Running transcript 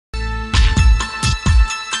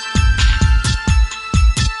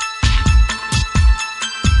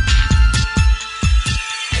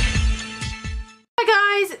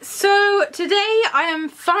So today I am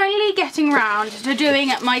finally getting around to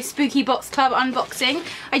doing my Spooky Box Club unboxing.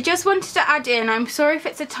 I just wanted to add in, I'm sorry if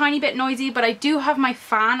it's a tiny bit noisy, but I do have my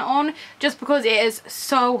fan on just because it is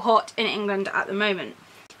so hot in England at the moment.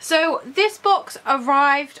 So this box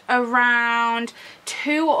arrived around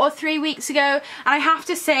 2 or 3 weeks ago, and I have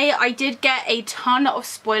to say I did get a ton of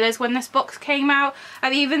spoilers when this box came out.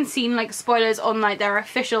 I've even seen like spoilers on like their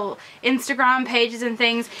official Instagram pages and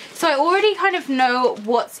things, so I already kind of know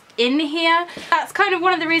what's in here. That's kind of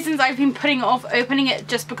one of the reasons I've been putting off opening it,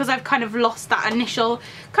 just because I've kind of lost that initial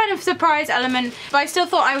kind of surprise element, but I still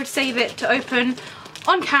thought I would save it to open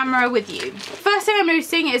on camera with you. First thing I'm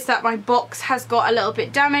noticing is that my box has got a little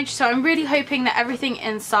bit damaged, so I'm really hoping that everything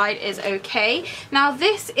inside is okay. Now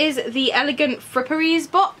this is the Elegant Fripperies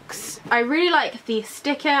box. I really like the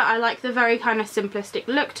sticker, I like the very kind of simplistic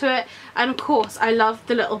look to it, and of course I love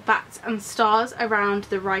the little bats and stars around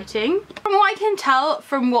the writing. From what I can tell,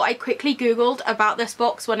 from what I quickly googled about this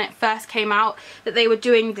box when it first came out, that they were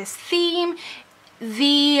doing this theme.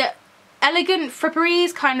 The Elegant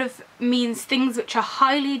Fripperies kind of means things which are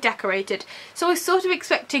highly decorated, so I was sort of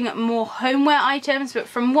expecting more homeware items, but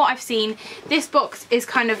from what I've seen, this box is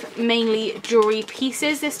kind of mainly jewelry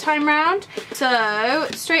pieces this time round. So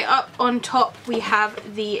straight up on top we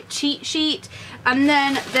have the cheat sheet, and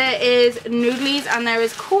then there is noodlies, and there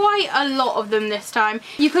is quite a lot of them this time.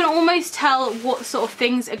 You can almost tell what sort of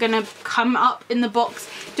things are going to come up in the box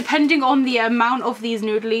depending on the amount of these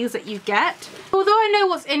noodlies that you get. Although I know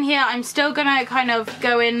what's in here, I'm still gonna kind of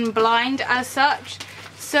go in blind as such.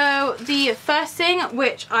 So the first thing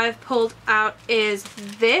which I've pulled out is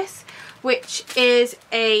this, which is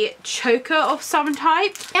a choker of some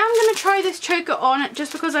type. I'm gonna try this choker on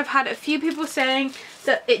just because I've had a few people saying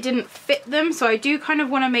that it didn't fit them, so I do kind of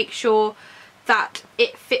want to make sure that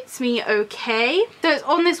it fits me okay. So it's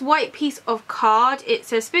on this white piece of card. It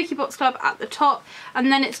says Spooky Box Club at the top,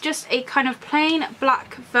 and then it's just a kind of plain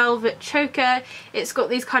black velvet choker. It's got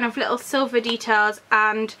these kind of little silver details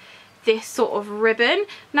and this sort of ribbon.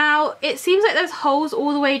 Now it seems like there's holes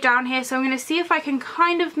all the way down here, so I'm going to see if I can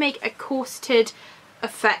kind of make a corseted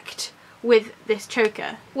effect with this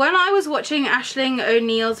choker. When I was watching Aisling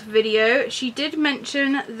O'Neill's video, she did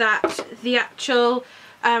mention that the actual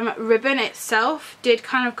ribbon itself did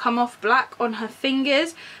kind of come off black on her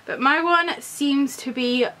fingers, but my one seems to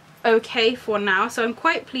be okay for now, so I'm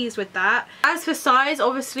quite pleased with that. As for size,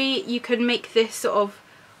 obviously you can make this sort of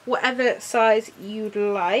whatever size you'd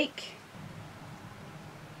like.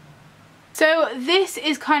 So this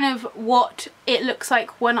is kind of what it looks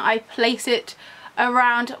like when I place it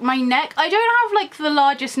around my neck. I don't have like the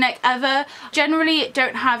largest neck ever. Generally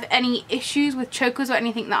don't have any issues with chokers or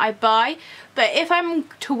anything that I buy, but if I'm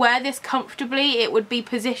to wear this comfortably, it would be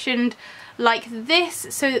positioned like this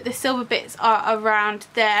so that the silver bits are around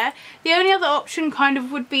there. The only other option kind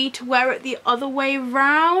of would be to wear it the other way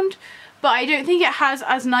round, but I don't think it has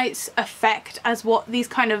as nice effect as what these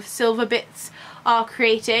kind of silver bits are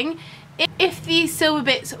creating. If these silver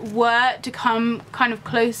bits were to come kind of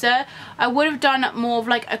closer, I would have done more of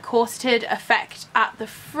like a corseted effect at the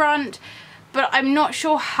front, but I'm not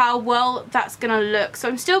sure how well that's gonna look, so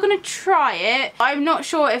I'm still gonna try it. I'm not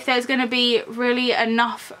sure if there's gonna be really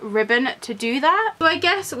enough ribbon to do that. So I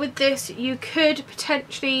guess with this you could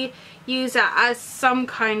potentially use that as some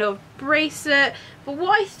kind of bracelet, but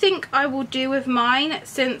what I think I will do with mine,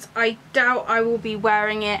 since I doubt I will be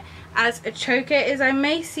wearing it as a choker, is I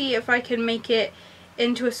may see if I can make it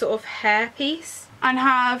into a sort of hair piece and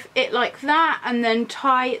have it like that, and then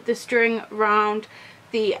tie the string around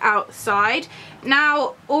the outside.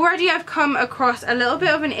 Now already I've come across a little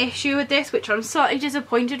bit of an issue with this, which I'm slightly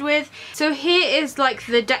disappointed with. So here is like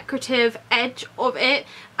the decorative edge of it,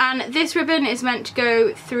 and this ribbon is meant to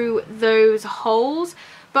go through those holes,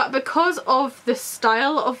 but because of the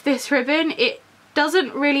style of this ribbon, it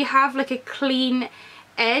doesn't really have like a clean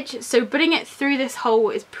edge, so putting it through this hole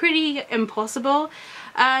is pretty impossible.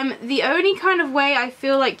 The only kind of way I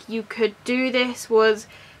feel like you could do this was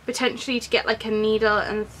potentially to get like a needle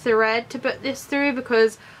and thread to put this through,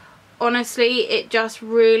 because honestly it just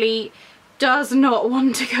really does not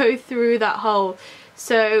want to go through that hole,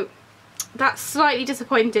 so that's slightly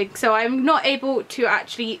disappointing. So I'm not able to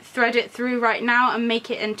actually thread it through right now and make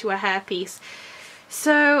it into a hairpiece.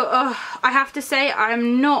 So I have to say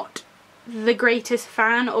I'm not the greatest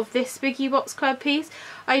fan of this Spooky Box Club piece.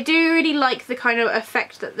 I do really like the kind of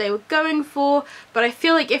effect that they were going for, but I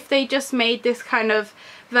feel like if they just made this kind of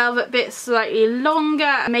velvet bit slightly longer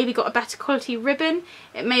and maybe got a better quality ribbon,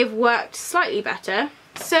 it may have worked slightly better.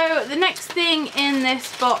 So the next thing in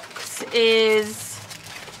this box is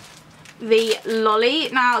the lolly.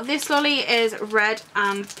 Now this lolly is red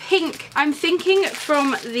and pink. I'm thinking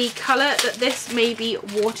from the colour that this may be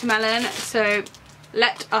watermelon, so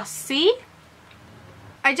let us see.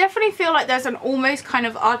 I definitely feel like there's an almost kind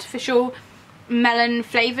of artificial melon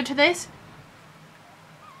flavour to this,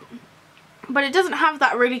 but it doesn't have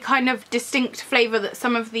that really kind of distinct flavour that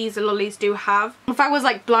some of these lollies do have. If I was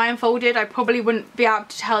like blindfolded, I probably wouldn't be able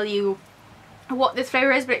to tell you what this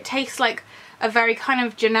flavour is, but it tastes like a very kind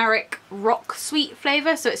of generic rock sweet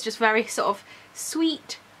flavour, so it's just very sort of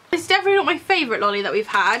sweet. It's definitely not my favourite lolly that we've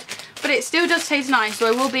had, but it still does taste nice, so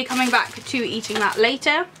I will be coming back to eating that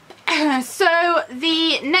later. So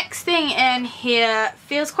the next thing in here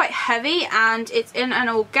feels quite heavy, and it's in an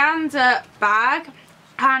organza bag,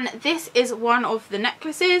 and this is one of the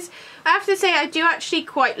necklaces. I have to say I do actually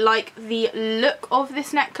quite like the look of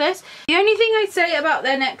this necklace. The only thing I'd say about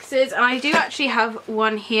their necklaces, and I do actually have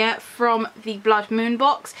one here from the Blood Moon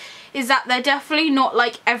box, is that they're definitely not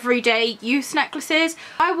like everyday use necklaces.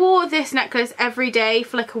 I wore this necklace every day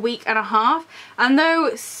for like a week and a half, and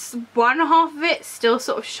though one half of it's still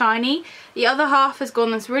sort of shiny, the other half has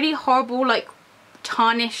gone this really horrible like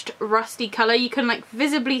tarnished rusty colour. You can like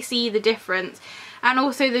visibly see the difference, and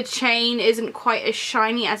also the chain isn't quite as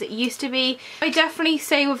shiny as it used to be. I definitely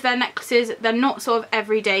say with their necklaces they're not sort of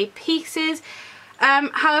everyday pieces.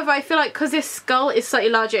 However, I feel like because this skull is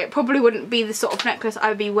slightly larger, it probably wouldn't be the sort of necklace I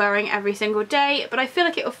would be wearing every single day, but I feel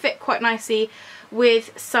like it will fit quite nicely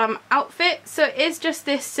with some outfits. So it is just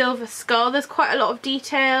this silver skull. There's quite a lot of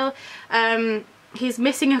detail. He's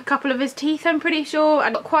missing a couple of his teeth, I'm pretty sure,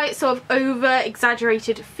 and quite sort of over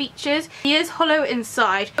exaggerated features. He is hollow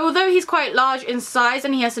inside. Although he's quite large in size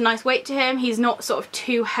and he has a nice weight to him, he's not sort of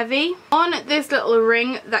too heavy. On this little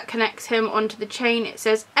ring that connects him onto the chain, it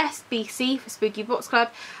says SBC for Spooky Box Club,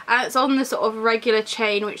 and it's on the sort of regular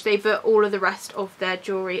chain which they put all of the rest of their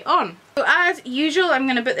jewellery on. So as usual, I'm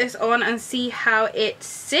going to put this on and see how it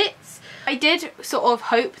sits. I did sort of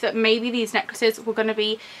hope that maybe these necklaces were going to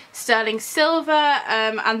be sterling silver,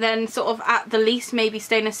 and then sort of at the least maybe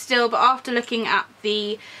stainless steel, but after looking at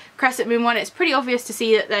the Crescent Moon one, it's pretty obvious to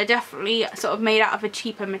see that they're definitely sort of made out of a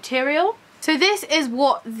cheaper material. So this is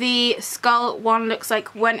what the skull one looks like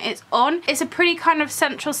when it's on. It's a pretty kind of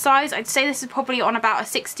central size. I'd say this is probably on about a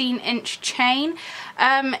 16-inch chain.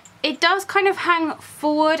 It does kind of hang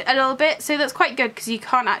forward a little bit, so that's quite good because you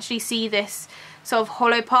can't actually see this sort of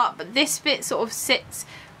hollow part, but this bit sort of sits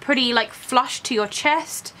pretty like flush to your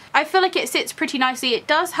chest. I feel like it sits pretty nicely. It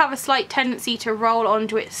does have a slight tendency to roll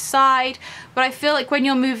onto its side, but I feel like when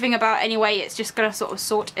you're moving about anyway, it's just going to sort of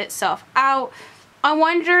sort itself out. I'm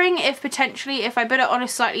wondering if potentially if I put it on a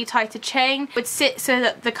slightly tighter chain, it would sit so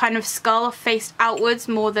that the kind of skull faced outwards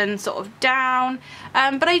more than sort of down.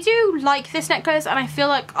 But I do like this necklace, and I feel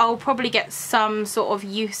like I'll probably get some sort of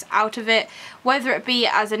use out of it, whether it be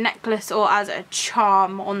as a necklace or as a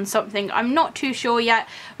charm on something. I'm not too sure yet,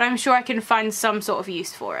 but I'm sure I can find some sort of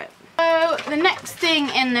use for it. So the next thing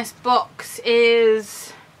in this box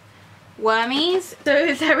is wormies.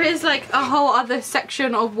 So there is like a whole other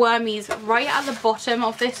section of wormies right at the bottom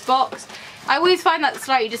of this box. I always find that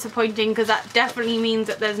slightly disappointing because that definitely means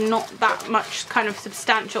that there's not that much kind of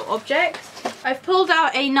substantial objects. I've pulled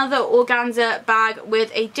out another organza bag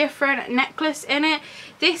with a different necklace in it.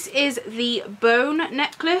 This is the bone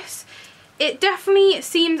necklace. It definitely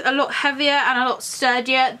seems a lot heavier and a lot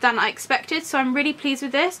sturdier than I expected, so I'm really pleased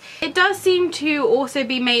with this. It does seem to also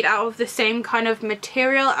be made out of the same kind of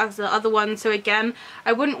material as the other one, so again,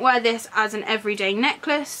 I wouldn't wear this as an everyday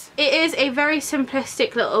necklace. It is a very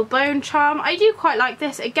simplistic little bone charm. I do quite like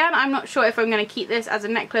this. Again, I'm not sure if I'm going to keep this as a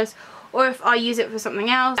necklace or if I use it for something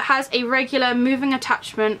else. It has a regular moving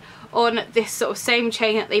attachment on this sort of same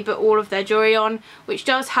chain that they put all of their jewellery on, which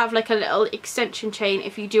does have like a little extension chain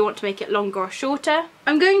if you do want to make it longer or shorter.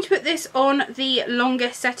 I'm going to put this on the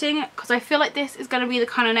longest setting because I feel like this is going to be the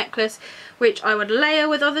kind of necklace which I would layer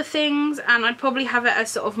with other things, and I'd probably have it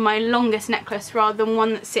as sort of my longest necklace rather than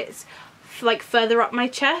one that sits like further up my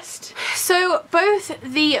chest. So both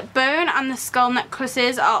the bone and the skull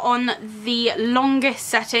necklaces are on the longest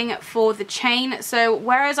setting for the chain. So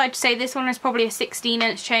whereas I'd say this one is probably a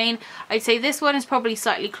 16-inch chain, I'd say this one is probably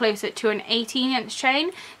slightly closer to an 18-inch chain.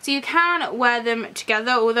 So you can wear them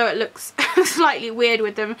together, although it looks slightly weird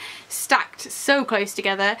with them stacked so close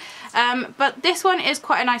together. But this one is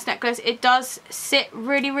quite a nice necklace. It does sit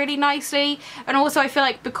really, really nicely, and also I feel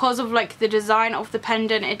like because of like the design of the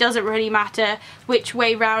pendant, it doesn't really matter matter which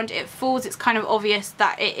way round it falls, it's kind of obvious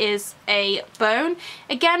that it is a bone.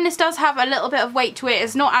 Again, this does have a little bit of weight to it.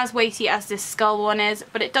 It's not as weighty as this skull one is,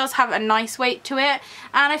 but it does have a nice weight to it,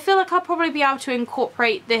 and I feel like I'll probably be able to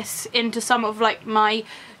incorporate this into some of like my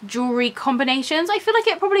jewelry combinations. I feel like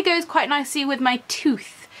it probably goes quite nicely with my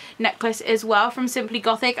tooth necklace as well from Simply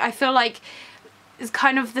Gothic. I feel like it's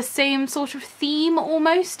kind of the same sort of theme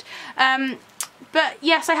almost. But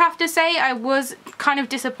yes, I have to say I was kind of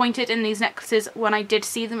disappointed in these necklaces when I did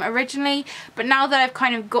see them originally, but now that I've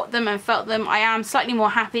kind of got them and felt them, I am slightly more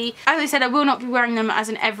happy. As I said, I will not be wearing them as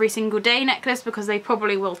an every single day necklace because they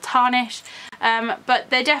probably will tarnish, but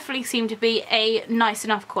they definitely seem to be a nice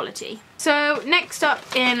enough quality. So next up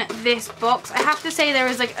in this box, I have to say there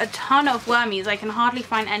is like a ton of wormies. I can hardly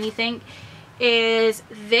find anything. Is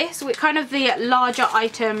this, which kind of the larger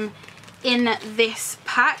item in this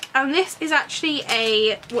pack, and this is actually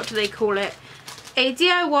a, what do they call it, a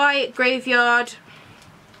DIY graveyard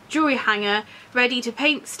jewelry hanger ready to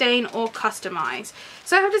paint, stain or customize.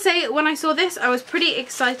 So I have to say, when I saw this I was pretty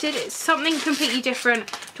excited. It's something completely different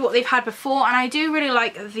to what they've had before, and I do really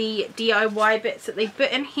like the DIY bits that they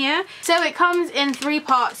put in here. So it comes in 3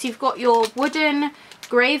 parts. You've got your wooden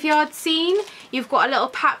graveyard scene, you've got a little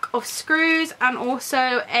pack of screws, and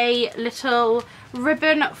also a little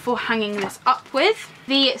ribbon for hanging this up with.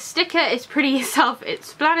 The sticker is pretty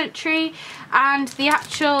self-explanatory, and the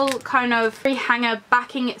actual kind of hanger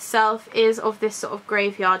backing itself is of this sort of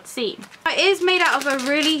graveyard scene. It is made out of a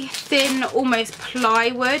really thin, almost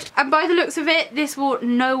plywood, and by the looks of it, this will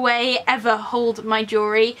no way ever hold my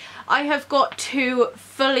jewelry. I have got 2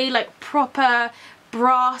 fully like proper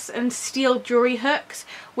brass and steel jewelry hooks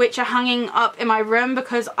which are hanging up in my room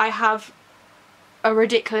because I have a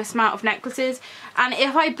ridiculous amount of necklaces, and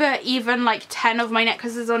if I put even like 10 of my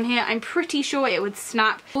necklaces on here, I'm pretty sure it would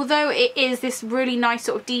snap. Although it is this really nice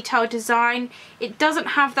sort of detailed design, it doesn't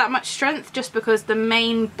have that much strength just because the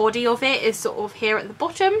main body of it is sort of here at the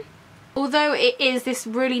bottom. Although it is this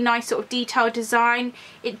really nice sort of detailed design,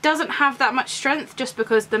 it doesn't have that much strength just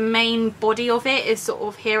because the main body of it is sort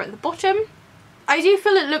of here at the bottom. I do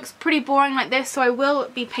feel it looks pretty boring like this, so I will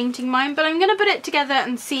be painting mine, but I'm going to put it together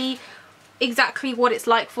and see exactly what it's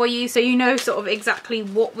like for you, so you know sort of exactly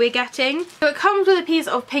what we're getting. So it comes with a piece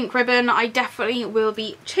of pink ribbon. I definitely will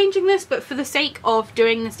be changing this, but for the sake of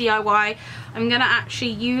doing this DIY, I'm going to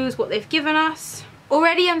actually use what they've given us.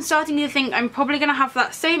 Already I'm starting to think I'm probably going to have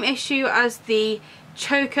that same issue as the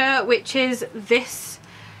choker, which is this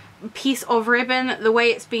piece of ribbon, the way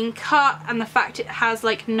it's being cut and the fact it has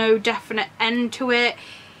like no definite end to it.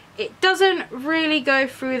 It doesn't really go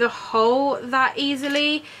through the hole that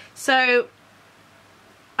easily, so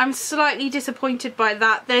I'm slightly disappointed by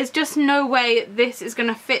that. There's just no way this is going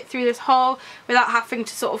to fit through this hole without having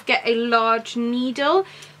to sort of get a large needle.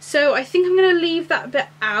 So I think I'm going to leave that bit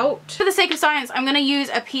out. For the sake of science, I'm going to use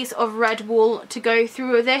a piece of red wool to go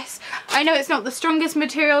through this. I know it's not the strongest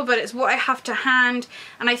material, but it's what I have to hand,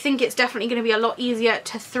 and I think it's definitely going to be a lot easier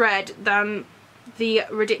to thread than the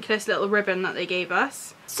ridiculous little ribbon that they gave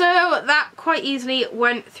us. So that quite easily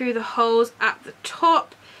went through the holes at the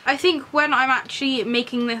top. I think when I'm actually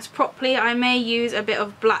making this properly, I may use a bit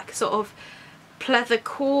of black sort of pleather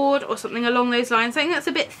cord or something along those lines. Something that's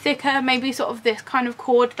a bit thicker, maybe sort of this kind of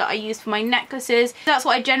cord that I use for my necklaces. That's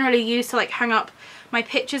what I generally use to like hang up my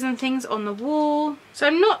pictures and things on the wall. So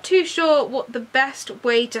I'm not too sure what the best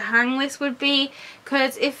way to hang this would be,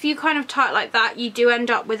 because if you kind of tie it like that, you do end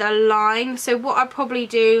up with a line. So what I'd probably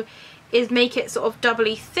do is make it sort of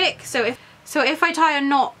doubly thick. So if I tie a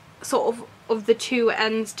knot sort of the 2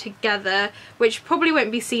 ends together, which probably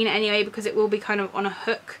won't be seen anyway because it will be kind of on a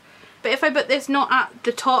hook, but if I put this knot at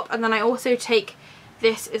the top and then I also take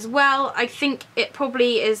this as well, I think it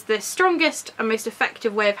probably is the strongest and most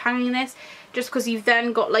effective way of hanging this, just because you've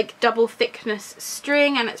then got like double thickness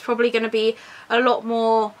string, and it's probably going to be a lot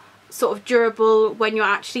more sort of durable when you're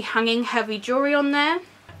actually hanging heavy jewelry on there.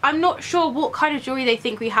 I'm not sure what kind of jewelry they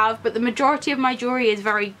think we have, but the majority of my jewelry is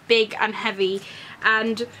very big and heavy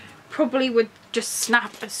and probably would just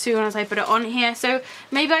snap as soon as I put it on here. So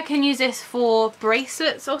maybe I can use this for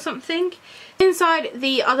bracelets or something. Inside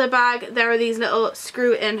the other bag there are these little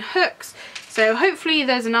screw-in hooks, so hopefully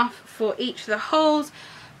there's enough for each of the holes.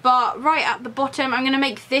 But right at the bottom, I'm going to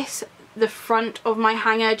make this the front of my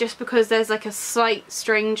hanger just because there's like a slight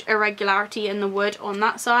strange irregularity in the wood on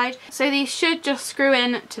that side. So these should just screw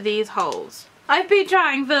in to these holes. I've been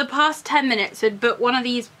trying for the past 10 minutes to put one of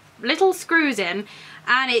these little screws in,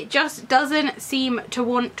 and it just doesn't seem to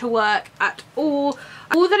want to work at all.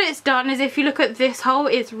 All that it's done is, if you look at this hole,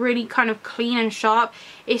 it's really kind of clean and sharp.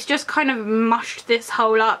 It's just kind of mushed this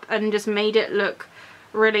hole up and just made it look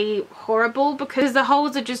really horrible because the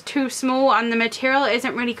holes are just too small and the material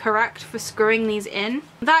isn't really correct for screwing these in.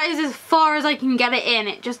 That is as far as I can get it in.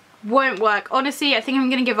 It just won't work. Honestly, I think I'm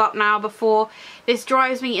gonna give up now before this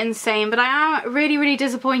drives me insane, but I am really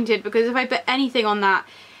disappointed because if I put anything on that,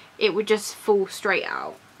 it would just fall straight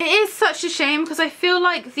out. It is such a shame because I feel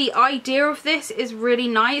like the idea of this is really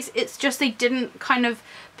nice. It's just they didn't kind of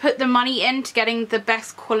put the money into getting the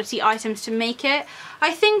best quality items to make it.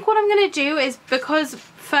 I think what I'm going to do is, because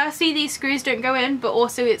firstly these screws don't go in, but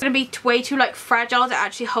also it's going to be way too like fragile to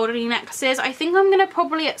actually hold any necklaces, I think I'm going to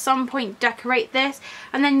probably at some point decorate this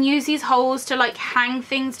and then use these holes to like hang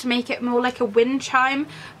things to make it more like a wind chime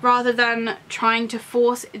rather than trying to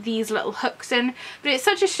force these little hooks in. But it's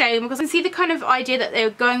such a shame because I can see the kind of idea that they were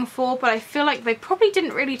going for, but I feel like they probably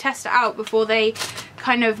didn't really test it out before they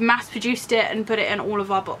kind of mass produced it and put it in all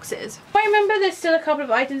of our boxes. I remember there's still a couple of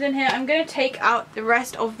items in here. I'm going to take out the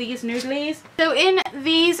rest of these noodlies. So in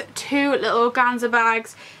these two little organza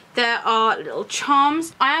bags there are little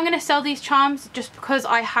charms. I am going to sell these charms just because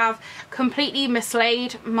I have completely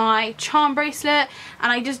mislaid my charm bracelet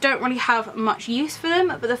and I just don't really have much use for them.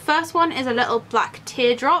 But the first one is a little black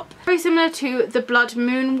teardrop, very similar to the blood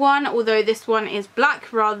moon one, although this one is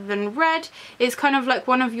black rather than red. It's kind of like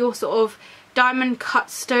one of your sort of diamond cut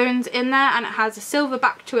stones in there, and it has a silver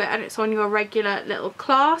back to it and it's on your regular little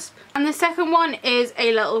clasp. And the second one is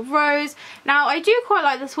a little rose. Now I do quite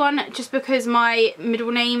like this one just because my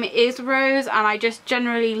middle name is Rose and I just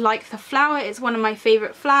generally like the flower. It's one of my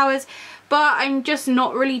favourite flowers, but I'm just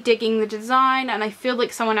not really digging the design and I feel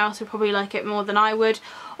like someone else would probably like it more than I would.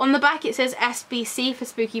 On the back it says SBC for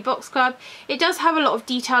Spooky Box Club. It does have a lot of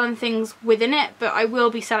detail and things within it, but I will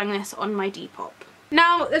be selling this on my Depop.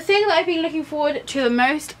 Now, the thing that I've been looking forward to the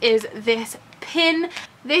most is this pin.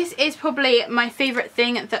 This is probably my favourite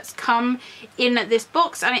thing that's come in this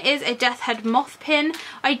box, and it is a death head moth pin.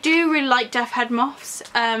 I do really like death head moths,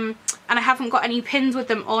 and I haven't got any pins with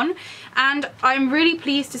them on, and I'm really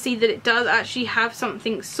pleased to see that it does actually have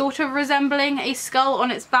something sort of resembling a skull on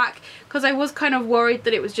its back, because I was kind of worried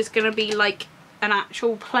that it was just going to be like an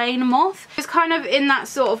actual plain moth. It's kind of in that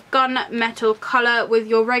sort of gunmetal colour with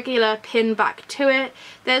your regular pin back to it.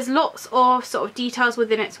 There's lots of sort of details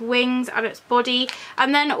within its wings and its body,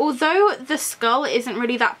 and then although the skull isn't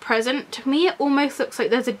really that present, to me it almost looks like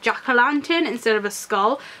there's a jack-o'-lantern instead of a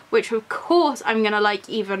skull, which of course I'm gonna like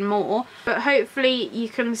even more. But hopefully you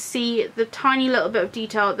can see the tiny little bit of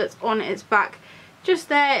detail that's on its back just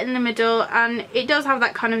there in the middle, and it does have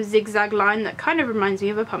that kind of zigzag line that kind of reminds me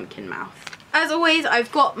of a pumpkin mouth. As always,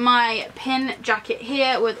 I've got my pin jacket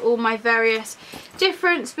here with all my various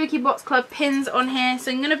different Spooky Box Club pins on here.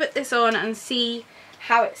 So I'm going to put this on and see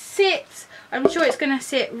how it sits. I'm sure it's going to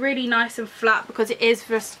sit really nice and flat because it is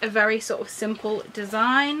just a very sort of simple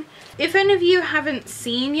design. If any of you haven't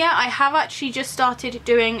seen yet, I have actually just started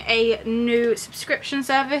doing a new subscription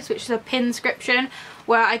service, which is a pinscription,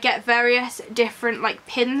 where I get various different like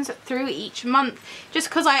pins through each month, just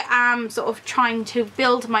because I am sort of trying to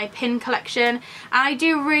build my pin collection, and I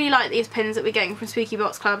do really like these pins that we're getting from Spooky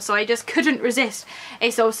Box Club, so I just couldn't resist a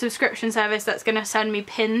sort of subscription service that's going to send me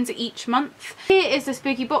pins each month. Here is the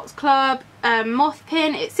Spooky Box Club moth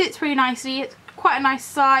pin. It sits really nicely, it's quite a nice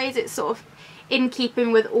size, it's sort of in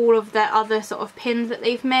keeping with all of their other sort of pins that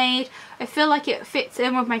they've made. I feel like it fits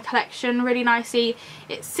in with my collection really nicely.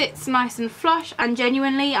 It sits nice and flush, and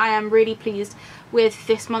genuinely I am really pleased with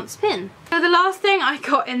this month's pin. So the last thing I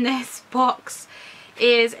got in this box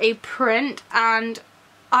is a print, and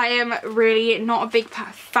I am really not a big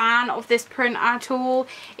fan of this print at all.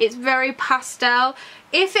 It's very pastel.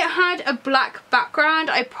 If it had a black background,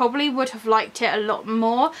 I probably would have liked it a lot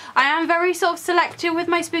more. I am very sort of selective with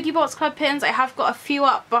my Spooky Box Club pins. I have got a few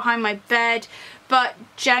up behind my bed, but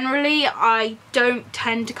generally I don't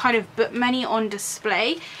tend to kind of put many on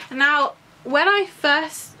display. Now, when I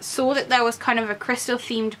first saw that there was kind of a crystal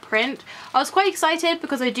themed print, I was quite excited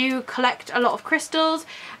because I do collect a lot of crystals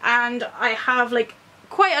and I have like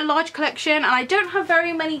quite a large collection, and I don't have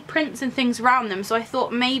very many prints and things around them, so I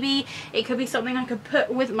thought maybe it could be something I could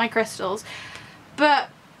put with my crystals. But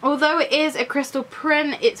although it is a crystal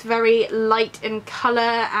print, it's very light in colour,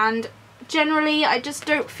 and generally I just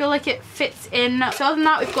don't feel like it fits in. So other than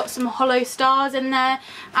that, we've got some hollow stars in there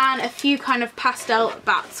and a few kind of pastel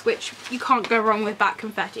bats, which you can't go wrong with bat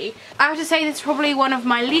confetti. I have to say this is probably one of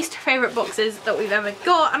my least favourite boxes that we've ever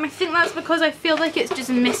got, and I think that's because I feel like it's just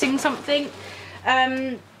missing something. I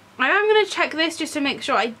am going to check this just to make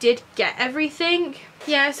sure I did get everything.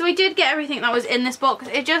 Yeah, so I did get everything that was in this box.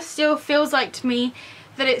 It just still feels like to me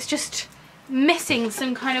that it's just missing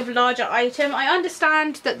some kind of larger item. I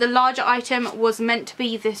understand that the larger item was meant to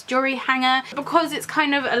be this jewelry hanger. Because it's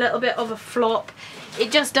kind of a little bit of a flop,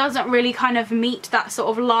 it just doesn't really kind of meet that sort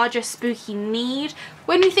of larger spooky need.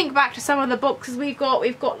 When you think back to some of the boxes we've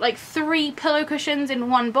got like 3 pillow cushions in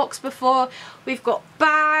one box before. We've got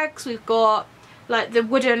bags, we've got like the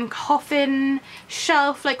wooden coffin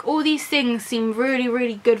shelf. Like all these things seem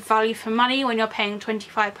really good value for money when you're paying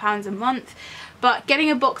 £25 a month. But getting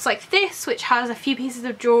a box like this, which has a few pieces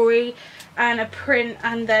of jewellery and a print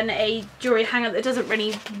and then a jewellery hanger that doesn't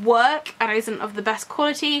really work and isn't of the best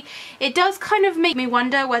quality, it does kind of make me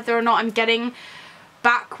wonder whether or not I'm getting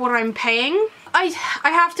back what I'm paying. I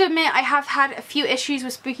have to admit, I have had a few issues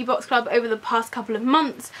with Spooky Box Club over the past couple of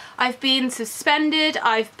months. I've been suspended,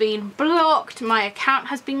 I've been blocked, my account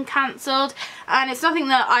has been cancelled, and it's nothing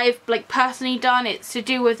that I've like personally done, it's to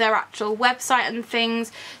do with their actual website and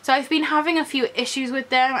things. So I've been having a few issues with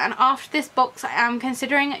them, and after this box I am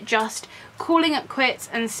considering just calling it quits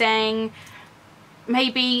and saying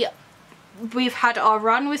maybe we've had our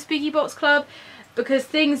run with Spooky Box Club, because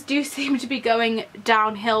things do seem to be going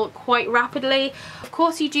downhill quite rapidly. Of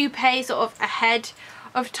course you do pay sort of ahead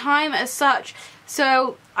of time as such,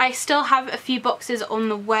 so I still have a few boxes on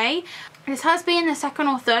the way. This has been the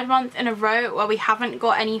 2nd or 3rd month in a row where we haven't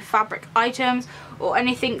got any fabric items or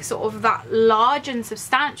anything sort of that large and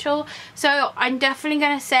substantial. So I'm definitely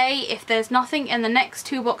going to say if there's nothing in the next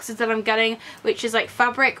 2 boxes that I'm getting which is like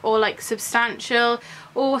fabric or like substantial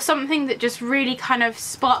or something that just really kind of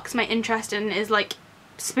sparks my interest and is like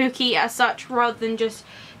spooky as such rather than just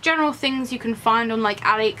general things you can find on like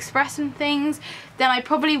AliExpress and things, then I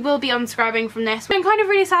probably will be unsubscribing from this. Which I'm kind of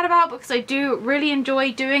really sad about because I do really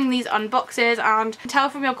enjoy doing these unboxes and I can tell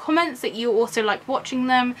from your comments that you also like watching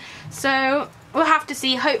them. So we'll have to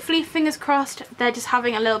see. Hopefully, fingers crossed, they're just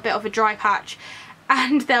having a little bit of a dry patch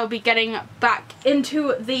and they'll be getting back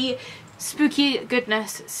into the spooky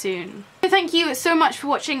goodness soon. So thank you so much for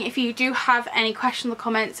watching. If you do have any questions or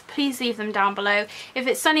comments, please leave them down below. If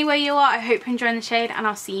it's sunny where you are, I hope you're enjoying the shade and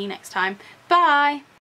I'll see you next time. Bye!